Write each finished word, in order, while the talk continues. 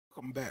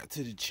Welcome back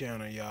to the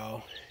channel,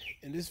 y'all.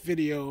 In this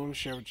video, I'm gonna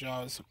share with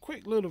y'all, it's a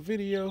quick little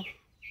video.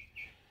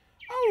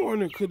 I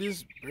wonder, could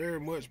this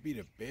very much be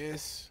the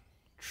best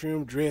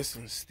trim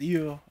dressing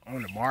still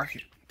on the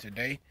market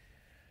today?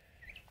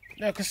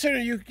 Now,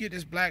 considering you can get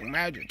this Black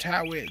Magic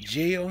Tie Wet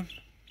Gel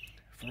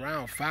for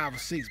around $5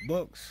 or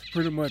 $6,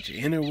 pretty much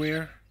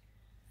anywhere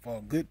for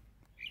a good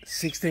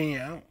 16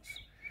 ounce.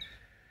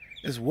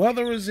 It's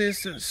weather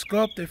resistant,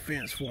 scuff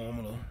defense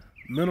formula,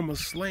 minimal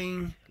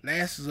sling,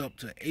 lasts up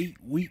to 8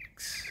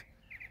 weeks.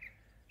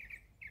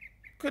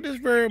 Could this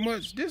very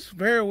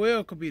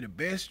well could be the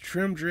best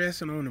trim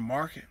dressing on the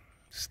market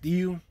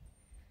still?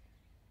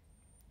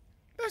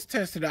 Let's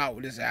test it out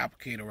with this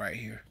applicator right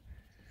here.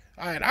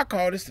 Alright, I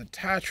call this the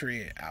tie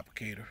tread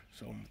applicator.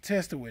 So I'm gonna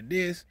test it with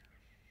this.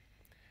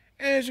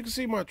 As you can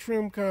see, my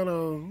trim kind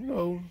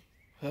of,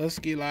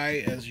 husky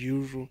like as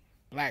usual.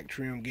 Black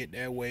trim get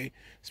that way,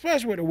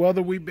 especially with the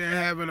weather we've been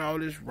having, all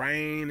this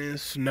rain and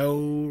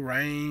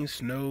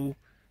snow,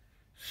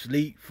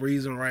 sleet,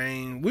 freezing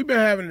rain. We've been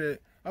having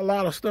a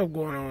lot of stuff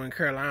going on in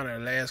Carolina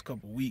the last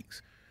couple of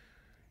weeks.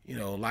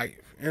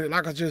 Like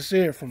I just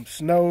said, from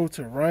snow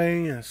to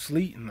rain and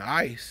sleet and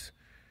ice.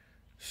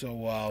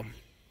 So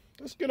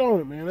let's get on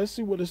it, man. Let's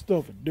see what this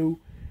stuff will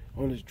do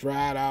on this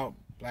dried out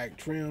black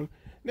trim.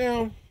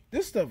 Now,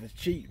 this stuff is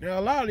cheap. Now,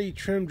 a lot of these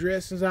trim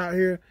dressings out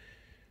here,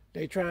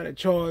 they trying to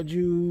charge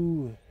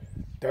you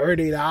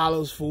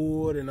 $30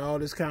 for it and all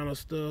this kind of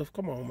stuff.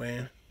 Come on,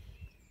 man.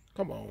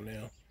 Come on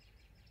now.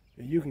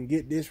 And you can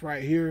get this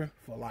right here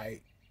for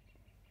like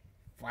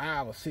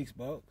 $5 or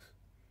 $6.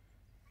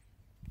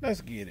 Let's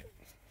get it.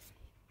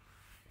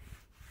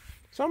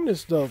 Some of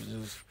this stuff is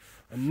just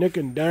a nick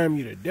and dime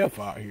you to death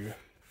out here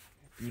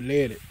if you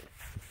let it.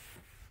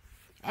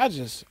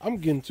 I'm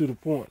getting to the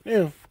point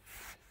now.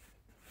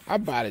 I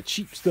buy the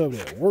cheap stuff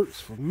that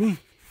works for me.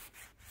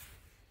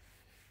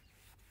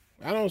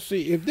 I don't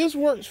see, if this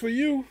works for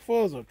you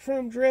for as a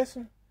trim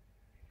dressing,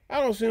 I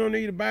don't see no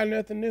need to buy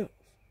nothing else.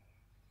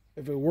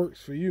 If it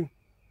works for you.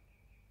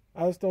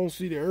 I just don't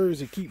see the urge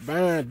to keep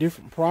buying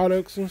different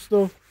products and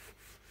stuff.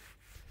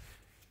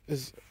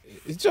 It's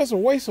just a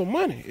waste of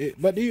money.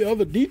 But these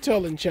other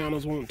detailing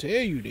channels won't tell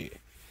you that.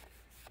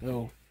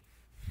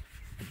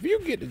 If you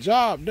get the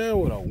job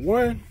done with a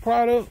one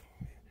product,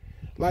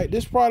 like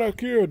this product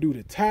here will do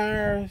the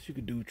tires, you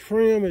can do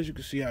trim, as you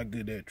can see how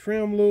good that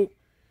trim look.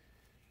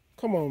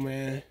 Come on,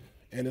 man.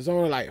 And it's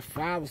only like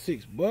 $5 or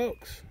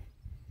 $6.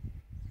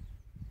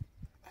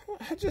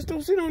 I just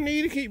don't see no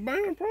need to keep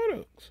buying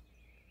products.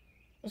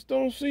 I just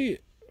don't see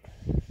it.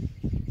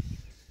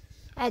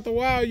 After a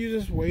while, you're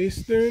just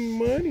wasting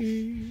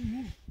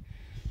money.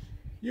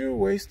 You're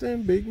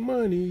wasting big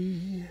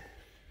money.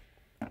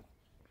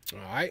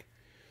 Alright.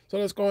 So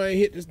let's go ahead and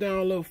hit this down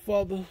a little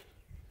further.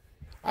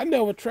 I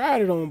never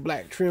tried it on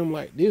black trim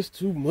like this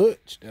too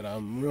much that I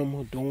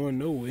remember doing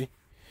no way.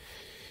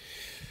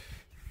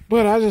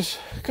 But I just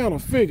kind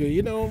of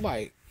figure,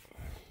 like,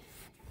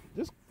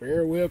 this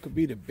very well could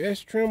be the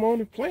best trim on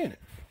the planet,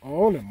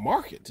 or on the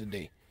market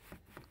today.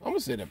 I'm going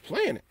to say the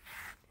planet.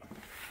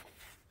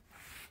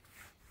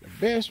 The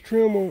best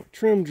trim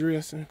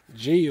dressing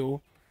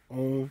gel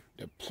on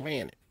the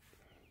planet.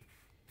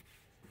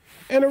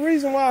 And the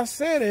reason why I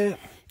said that,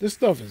 this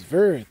stuff is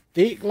very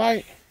thick,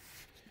 like,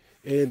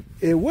 and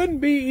it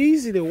wouldn't be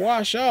easy to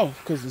wash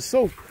off because it's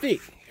so thick.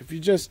 If you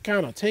just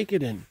kind of take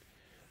it and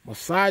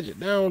massage it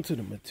down to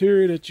the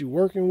material that you're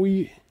working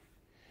with.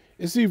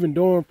 It's even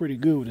doing pretty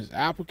good with this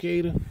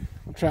applicator.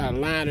 I'm trying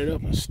to line it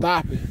up and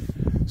stop it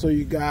so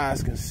you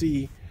guys can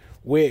see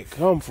where it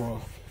come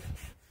from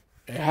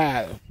and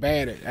how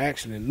bad it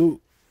actually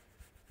look.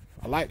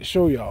 I like to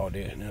show y'all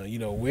that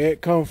now, where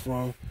it come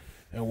from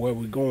and where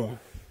we're going.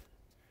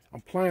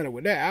 I'm playing it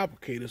with that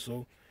applicator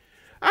so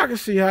I can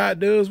see how it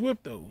does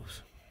with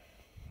those.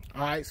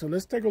 All right, so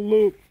let's take a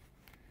look.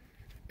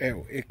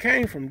 It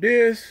came from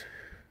this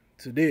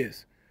to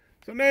this.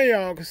 So now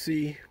y'all can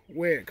see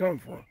where it come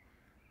from.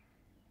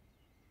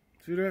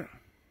 See that?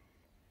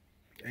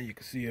 And you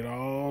can see it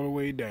all the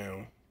way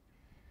down.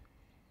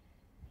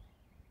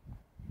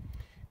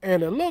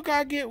 And the look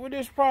I get with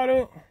this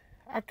product,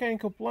 I can't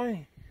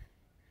complain.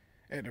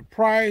 At the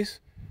price,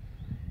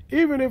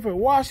 even if it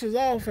washes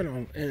off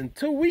in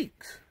 2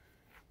 weeks,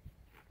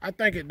 I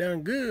think it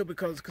done good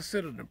because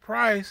consider the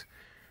price.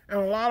 And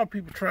a lot of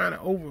people trying to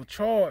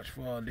overcharge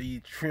for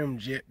these trim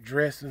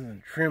dressings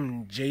and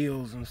trim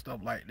gels and stuff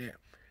like that.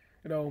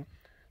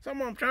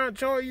 Some of them trying to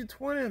charge you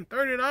 $20 and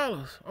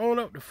 $30 on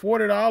up to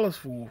 $40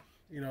 for.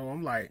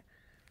 I'm like,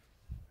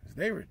 is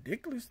they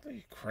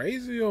ridiculously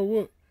crazy or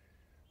what?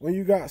 When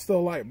you got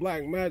stuff like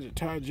Black Magic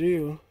Tie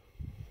Gel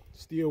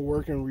still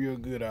working real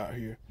good out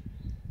here.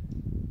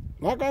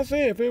 Like I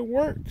said, if it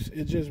works,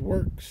 it just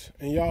works.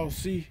 And y'all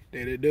see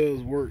that it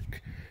does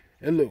work.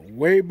 It look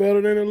way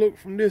better than it looked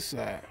from this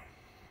side.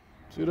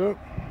 See that?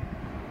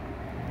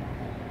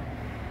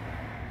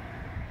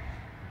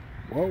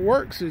 What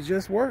works, it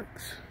just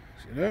works.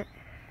 See that?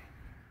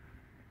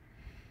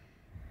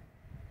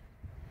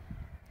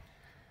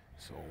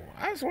 So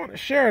I just want to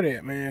share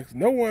that, man, 'cause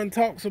no one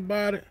talks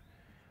about it.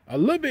 A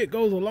little bit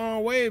goes a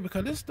long way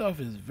because this stuff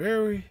is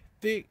very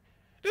thick.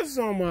 This is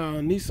on my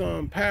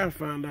Nissan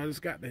Pathfinder. I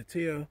just got the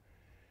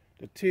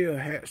tail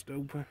hatched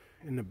open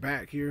in the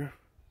back here.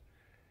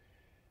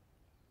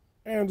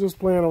 And just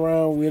playing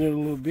around with it a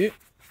little bit.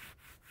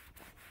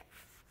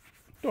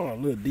 Doing a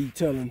little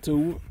detailing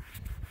to it.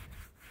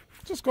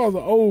 Just cause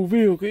an old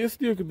vehicle, it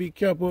still could be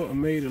kept up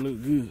and made to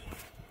look good.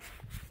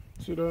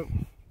 See that?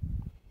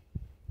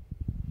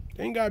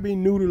 Ain't gotta be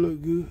new to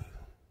look good.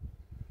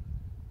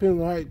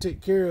 Depends on how you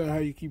take care of it, how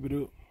you keep it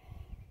up.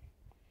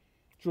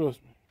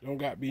 Trust me, don't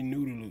gotta be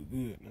new to look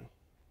good now.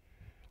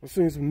 I've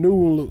seen some new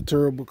ones look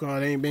terrible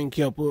because they ain't been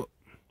kept up.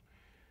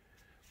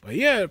 But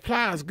yeah, it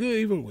applies good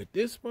even with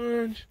this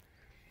sponge.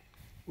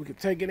 We can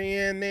take it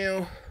in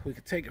now. We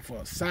can take it for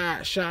a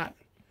side shot.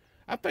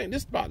 I think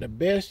this is about the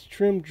best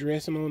trim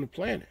dressing on the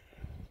planet.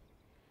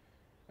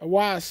 And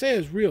why I say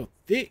it's real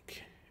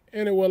thick.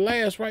 And it will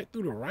last right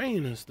through the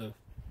rain and stuff.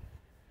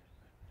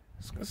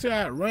 See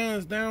how it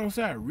runs down?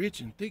 See how rich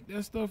and thick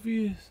that stuff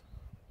is?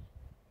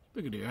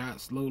 Look at that, how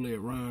slowly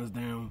it runs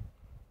down.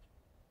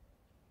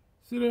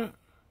 See that?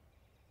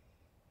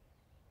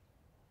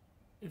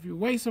 If you're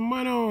wasting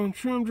money on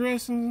trim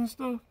dressings and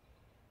stuff,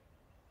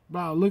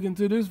 about look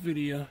into this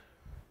video.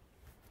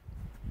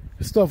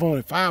 This stuff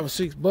only $5 or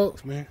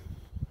 $6, man.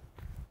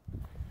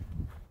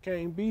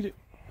 Can't beat it.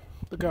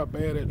 Look how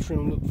bad that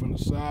trim look from the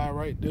side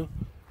right there.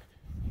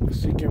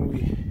 Let's see, can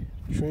we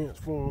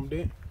transform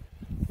that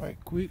right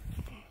quick?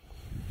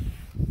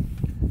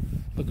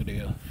 Look at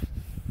there.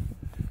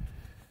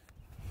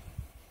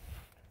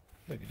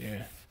 Look at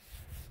there.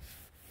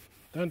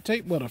 Doesn't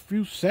take but a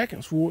few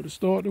seconds for it to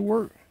start to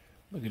work.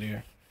 Look at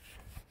there.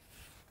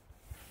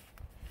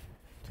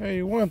 Tell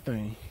you one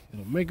thing,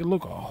 it'll make it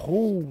look a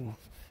whole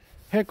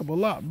heck of a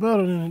lot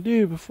better than it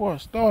did before I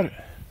started.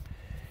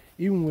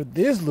 Even with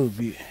this little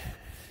bit.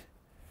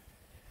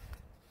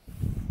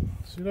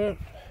 See that?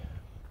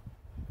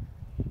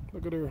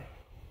 Look at her.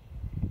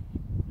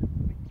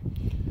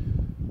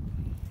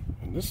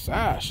 And this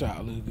side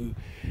shot looks good.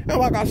 And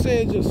like I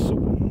said, it's just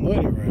super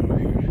muddy around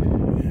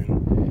here.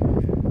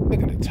 And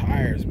look at the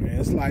tires, man.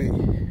 It's like,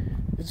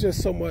 it's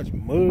just so much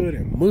mud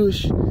and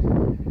mush.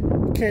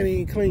 You can't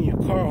even clean your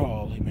car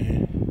hardly,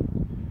 man.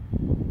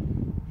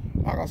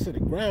 Like I said, the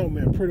ground,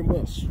 man, pretty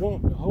much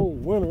swamped the whole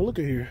winter. Look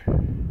at here.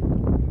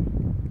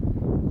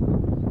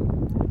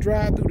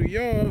 Drive through the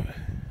yard,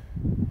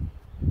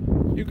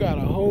 you got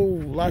a whole,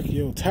 like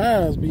your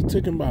tires be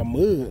taken by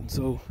mud,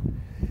 so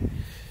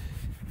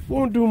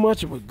won't do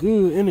much of a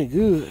good, any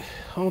good.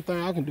 Only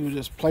thing I can do is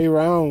just play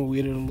around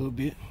with it a little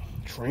bit,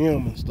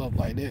 trim and stuff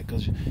like that,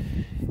 because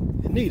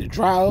you need to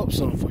dry up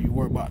something before you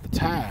worry about the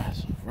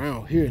tires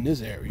around here in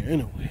this area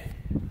anyway.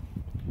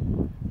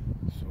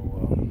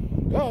 So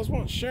I just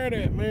want to share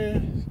that,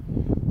 man.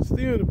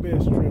 Still the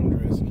best trim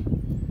dressing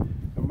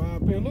in my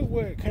opinion. Look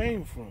where it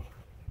came from.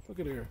 Look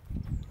at there.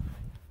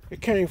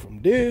 It came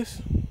from this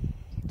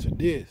to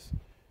this.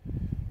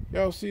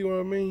 Y'all see what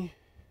I mean?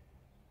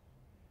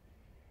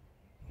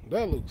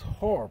 That looks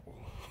horrible.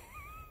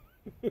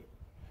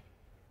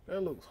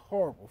 That looks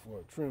horrible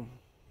for a trim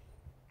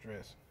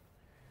dressing.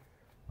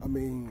 I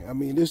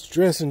mean, this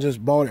dressing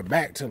just brought it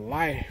back to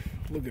life.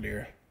 Look at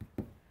there.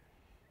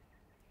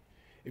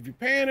 If you're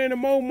paying any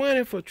more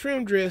money for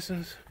trim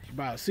dressings, you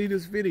about to see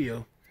this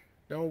video.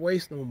 Don't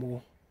waste no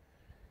more.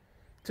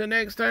 Till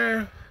next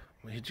time.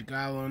 I'm gonna hit you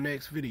guys on the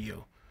next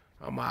video.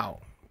 I'm out.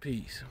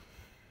 Peace.